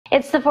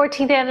It's the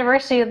 14th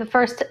anniversary of the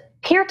first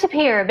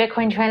peer-to-peer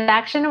Bitcoin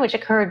transaction, which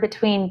occurred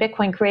between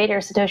Bitcoin creator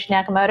Satoshi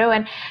Nakamoto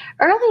and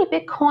early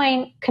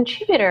Bitcoin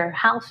contributor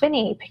Hal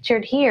Finney,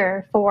 pictured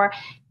here for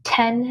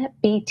 10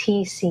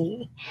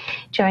 BTC.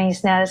 Joining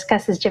us now to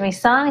discuss is Jimmy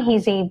Song.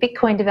 He's a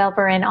Bitcoin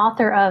developer and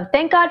author of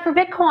Thank God for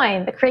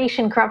Bitcoin, The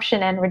Creation,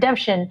 Corruption, and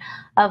Redemption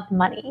of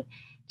Money.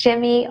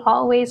 Jimmy,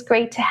 always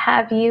great to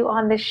have you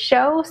on the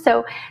show.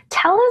 So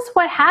tell us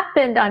what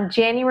happened on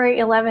January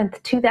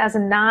 11th,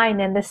 2009,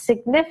 and the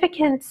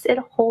significance it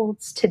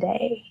holds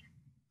today.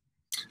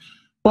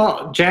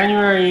 Well,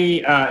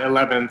 January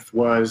 11th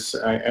was,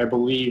 I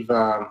believe,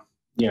 a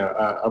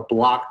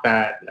block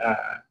that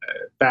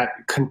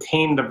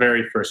contained the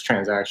very first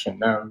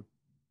transaction.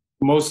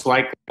 Most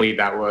likely,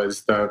 that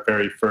was the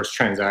very first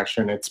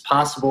transaction. It's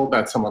possible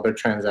that some other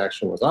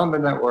transaction was on the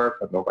network,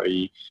 but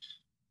nobody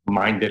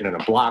mined it in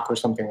a block or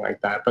something like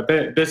that. But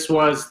this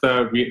was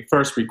the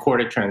first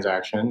recorded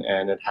transaction,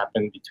 and it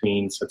happened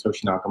between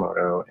Satoshi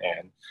Nakamoto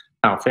and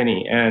Hal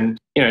Finney. And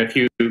if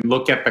you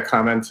look at the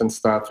comments and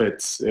stuff,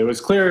 it was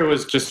clear it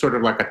was just sort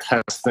of like a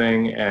test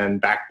thing.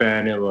 And back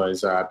then, it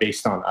was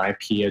based on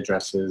IP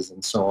addresses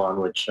and so on,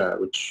 which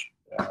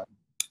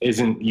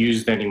isn't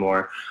used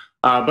anymore.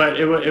 But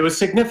it was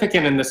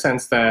significant in the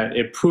sense that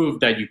it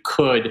proved that you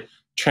could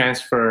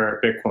transfer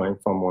Bitcoin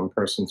from one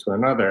person to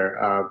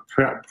another.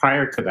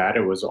 Prior to that,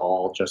 it was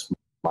all just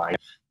mining.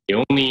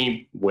 The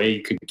only way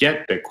you could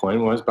get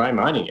Bitcoin was by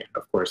mining it.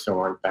 Of course, there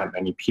weren't that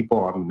many people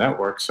on the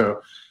network,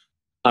 so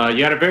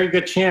you had a very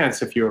good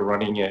chance if you were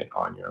running it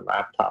on your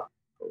laptop.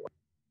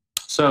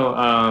 So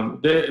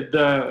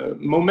the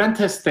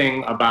momentous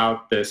thing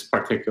about this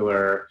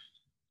particular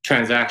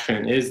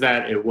transaction is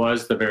that it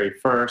was the very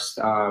first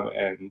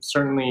and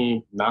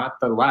certainly not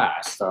the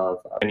last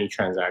of any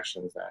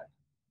transactions that.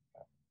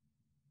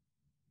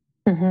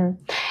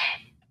 Mm-hmm.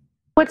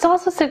 What's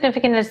also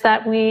significant is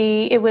that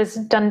it was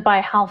done by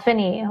Hal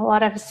Finney. A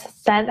lot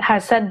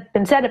has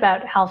been said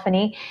about Hal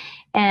Finney,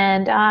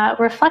 and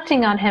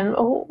reflecting on him,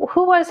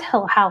 who was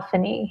Hal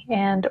Finney,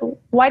 and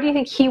why do you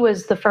think he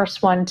was the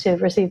first one to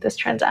receive this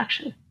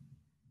transaction?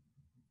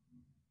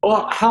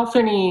 Well, Hal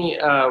Finney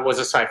was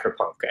a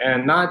cypherpunk,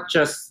 and not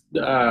just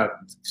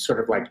sort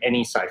of like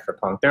any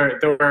cypherpunk.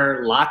 There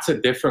were lots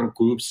of different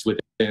groups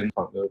within the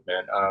punk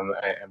movement.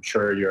 I'm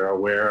sure you're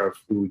aware of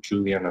who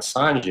Julian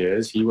Assange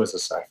is. He was a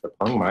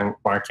cypherpunk.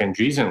 Mark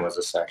Andreessen was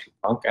a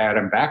cypherpunk.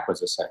 Adam Back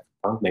was a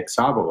cypherpunk. Nick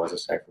Szabo was a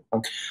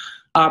cypherpunk.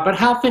 But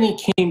Hal Finney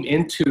came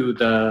into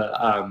the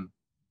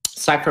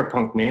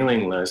cypherpunk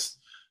mailing list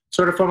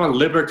sort of from a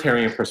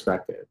libertarian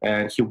perspective,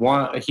 and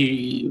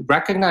he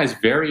recognized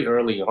very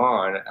early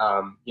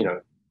on,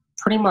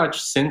 pretty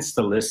much since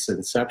the list's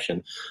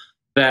inception,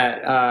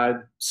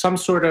 that some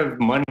sort of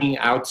money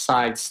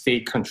outside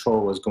state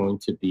control was going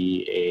to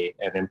be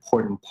an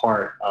important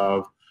part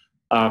of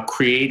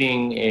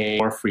creating a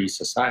more free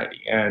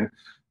society. And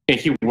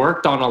he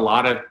worked on a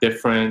lot of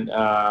different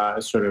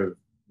sort of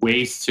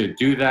ways to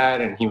do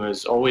that, and he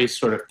was always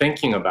sort of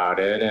thinking about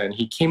it. And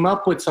he came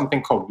up with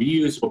something called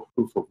reusable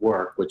proof of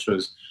work, which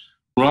was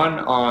run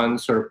on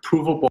sort of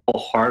provable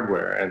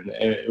hardware. And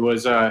it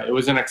was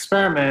an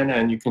experiment,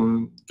 and you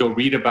can go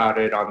read about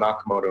it on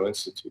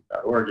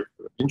nakamotoinstitute.org if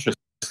you're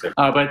interested.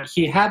 But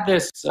he had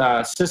this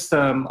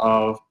system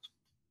of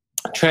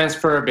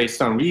transfer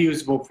based on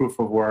reusable proof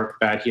of work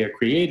that he had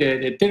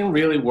created. It didn't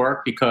really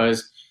work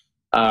because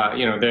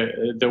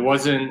there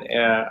wasn't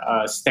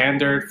a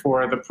standard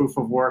for the proof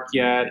of work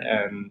yet,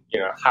 and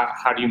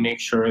how do you make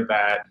sure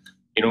that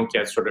you don't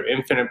get sort of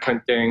infinite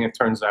printing? It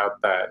turns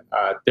out that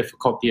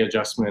difficulty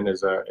adjustment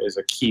is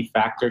a key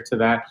factor to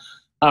that.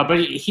 But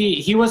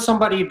he was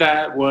somebody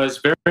that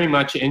was very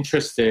much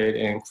interested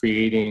in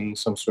creating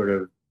some sort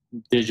of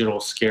digital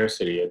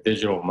scarcity, a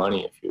digital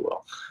money, if you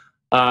will.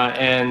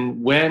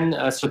 And when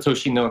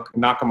Satoshi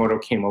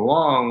Nakamoto came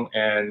along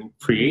and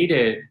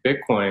created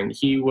Bitcoin,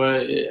 he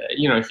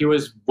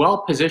was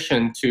well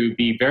positioned to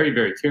be very,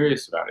 very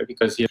curious about it,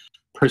 because he was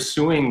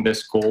pursuing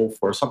this goal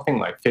for something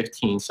like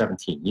 15,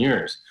 17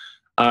 years.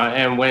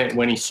 And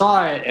when he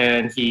saw it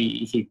and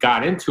he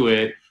got into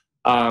it,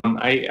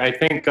 I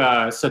think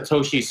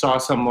Satoshi saw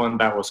someone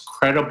that was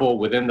credible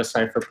within the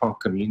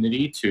cypherpunk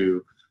community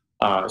to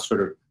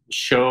sort of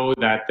show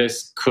that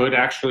this could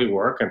actually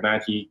work, and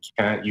that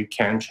you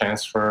can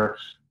transfer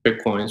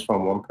Bitcoins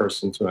from one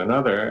person to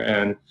another.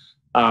 And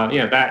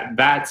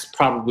that's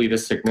probably the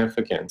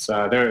significance.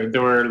 There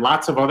were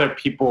lots of other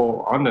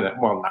people on the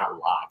well, not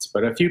lots,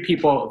 but a few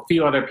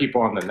other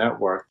people on the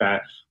network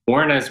that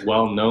weren't as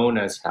well known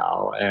as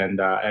Hal, and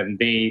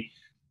they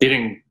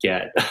didn't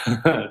get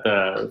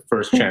the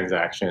first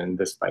transaction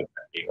despite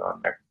that being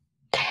on there.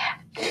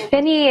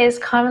 Finney is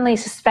commonly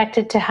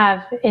suspected to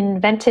have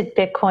invented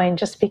Bitcoin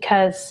just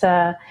because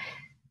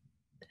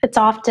it's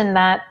often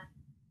that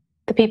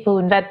the people who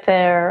invent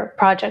their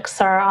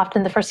projects are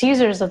often the first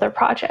users of their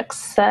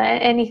projects.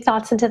 Any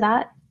thoughts into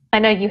that? I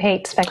know you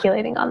hate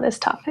speculating on this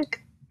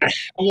topic.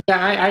 Yeah,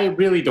 I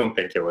really don't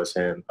think it was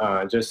him.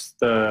 There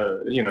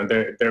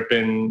have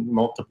been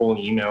multiple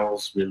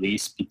emails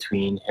released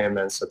between him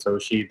and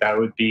Satoshi. That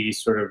would be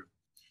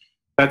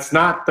that's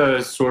not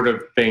the sort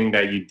of thing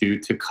that you do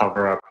to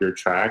cover up your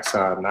tracks.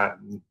 Not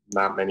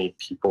many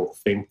people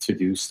think to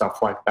do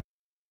stuff like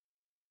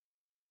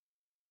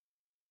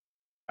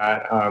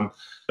that.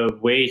 The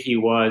way he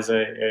was,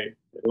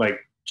 like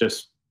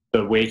just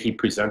the way he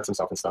presents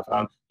himself and stuff.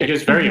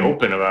 He's very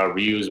open about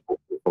reusable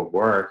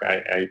work.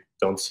 I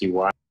don't see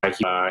why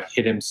he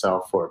hit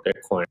himself for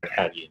Bitcoin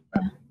had he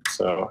invented.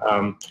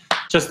 So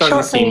just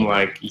doesn't seem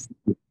like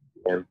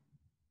him.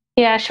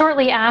 Yeah,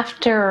 shortly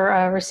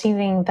after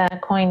receiving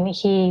that coin,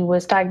 he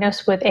was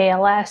diagnosed with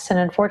ALS and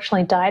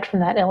unfortunately died from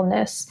that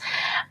illness.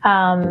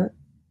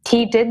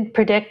 He did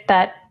predict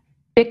that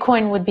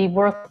Bitcoin would be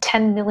worth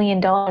 $10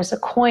 million a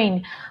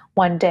coin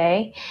one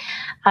day.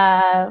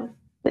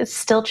 It's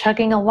still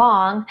chugging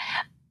along.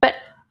 But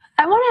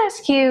I want to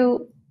ask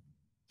you,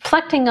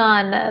 reflecting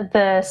on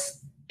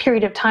this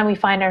period of time we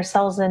find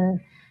ourselves in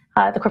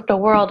the crypto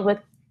world with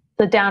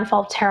the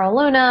downfall of Terra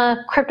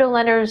Luna, crypto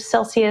lenders,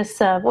 Celsius,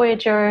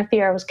 Voyager,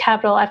 Theros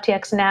Capital,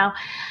 FTX now,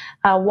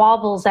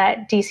 wobbles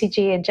at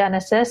DCG and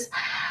Genesis.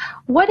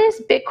 What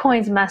is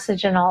Bitcoin's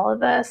message in all of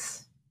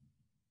this?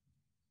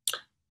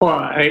 Well,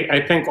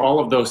 I think all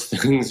of those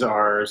things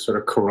are sort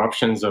of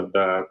corruptions of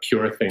the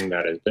pure thing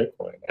that is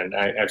Bitcoin. And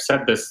I've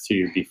said this to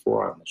you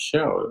before on the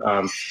show.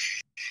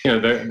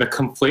 The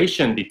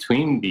conflation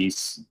between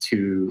these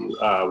two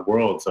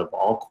worlds of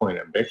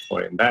altcoin and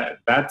Bitcoin,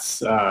 that's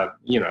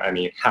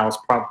Hal's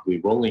probably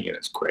rolling in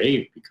his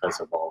grave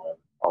because of all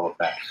of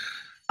that.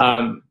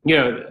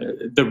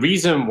 The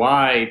reason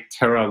why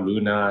Terra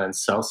Luna and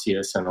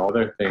Celsius and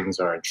other things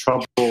are in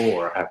trouble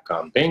or have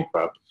gone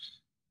bankrupt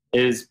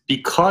is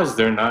because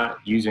they're not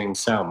using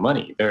sound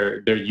money.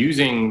 They're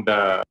using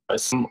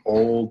some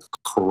old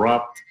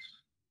corrupt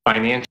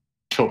financial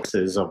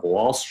practices of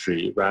Wall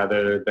Street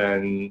rather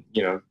than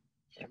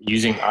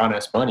using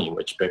honest money,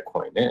 which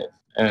Bitcoin is.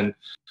 And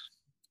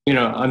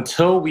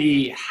until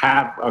we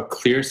have a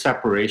clear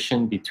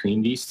separation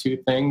between these two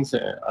things,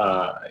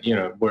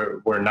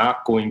 we're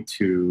not going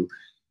to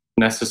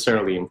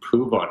necessarily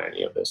improve on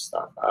any of this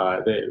stuff.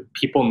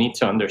 People need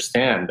to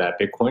understand that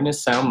Bitcoin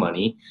is sound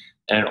money.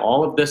 And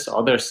all of this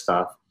other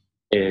stuff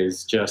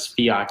is just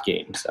fiat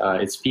games.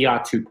 It's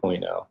fiat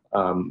 2.0.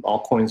 All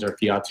coins are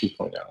fiat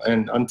 2.0.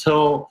 And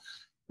until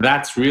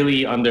that's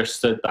really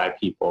understood by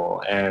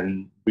people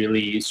and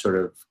really sort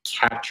of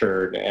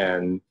captured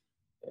and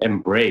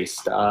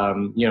embraced,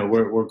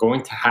 we're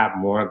going to have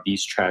more of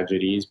these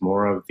tragedies,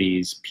 more of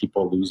these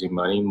people losing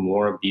money,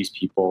 more of these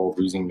people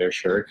losing their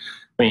shirt.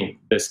 I mean,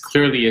 this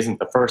clearly isn't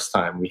the first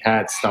time. We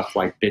had stuff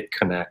like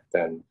BitConnect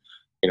and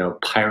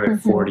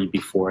Pirate 40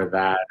 before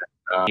that.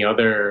 The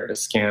other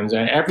scams,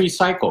 and every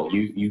cycle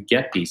you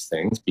get these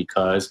things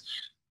because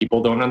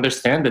people don't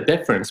understand the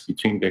difference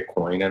between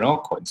Bitcoin and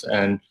altcoins.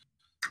 And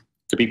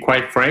to be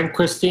quite frank,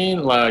 Christine,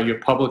 your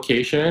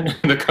publication,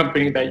 the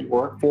company that you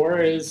work for,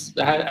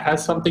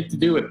 has something to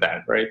do with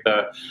that, right?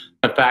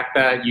 The fact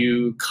that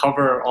you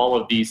cover all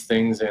of these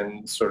things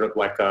in sort of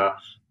like a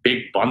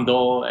big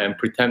bundle and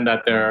pretend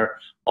that they're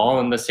all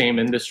in the same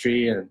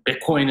industry and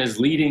Bitcoin is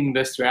leading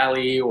this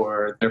rally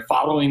or they're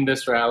following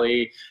this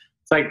rally.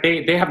 Like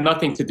they have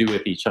nothing to do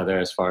with each other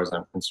as far as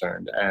I'm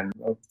concerned. And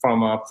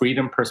from a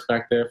freedom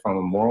perspective, from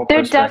a moral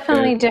perspective. They're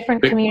definitely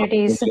different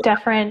communities,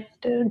 different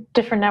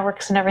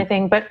networks and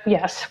everything. But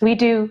yes, we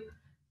do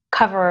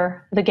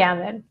cover the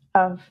gamut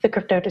of the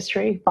crypto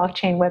industry,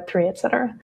 blockchain, Web3, et cetera.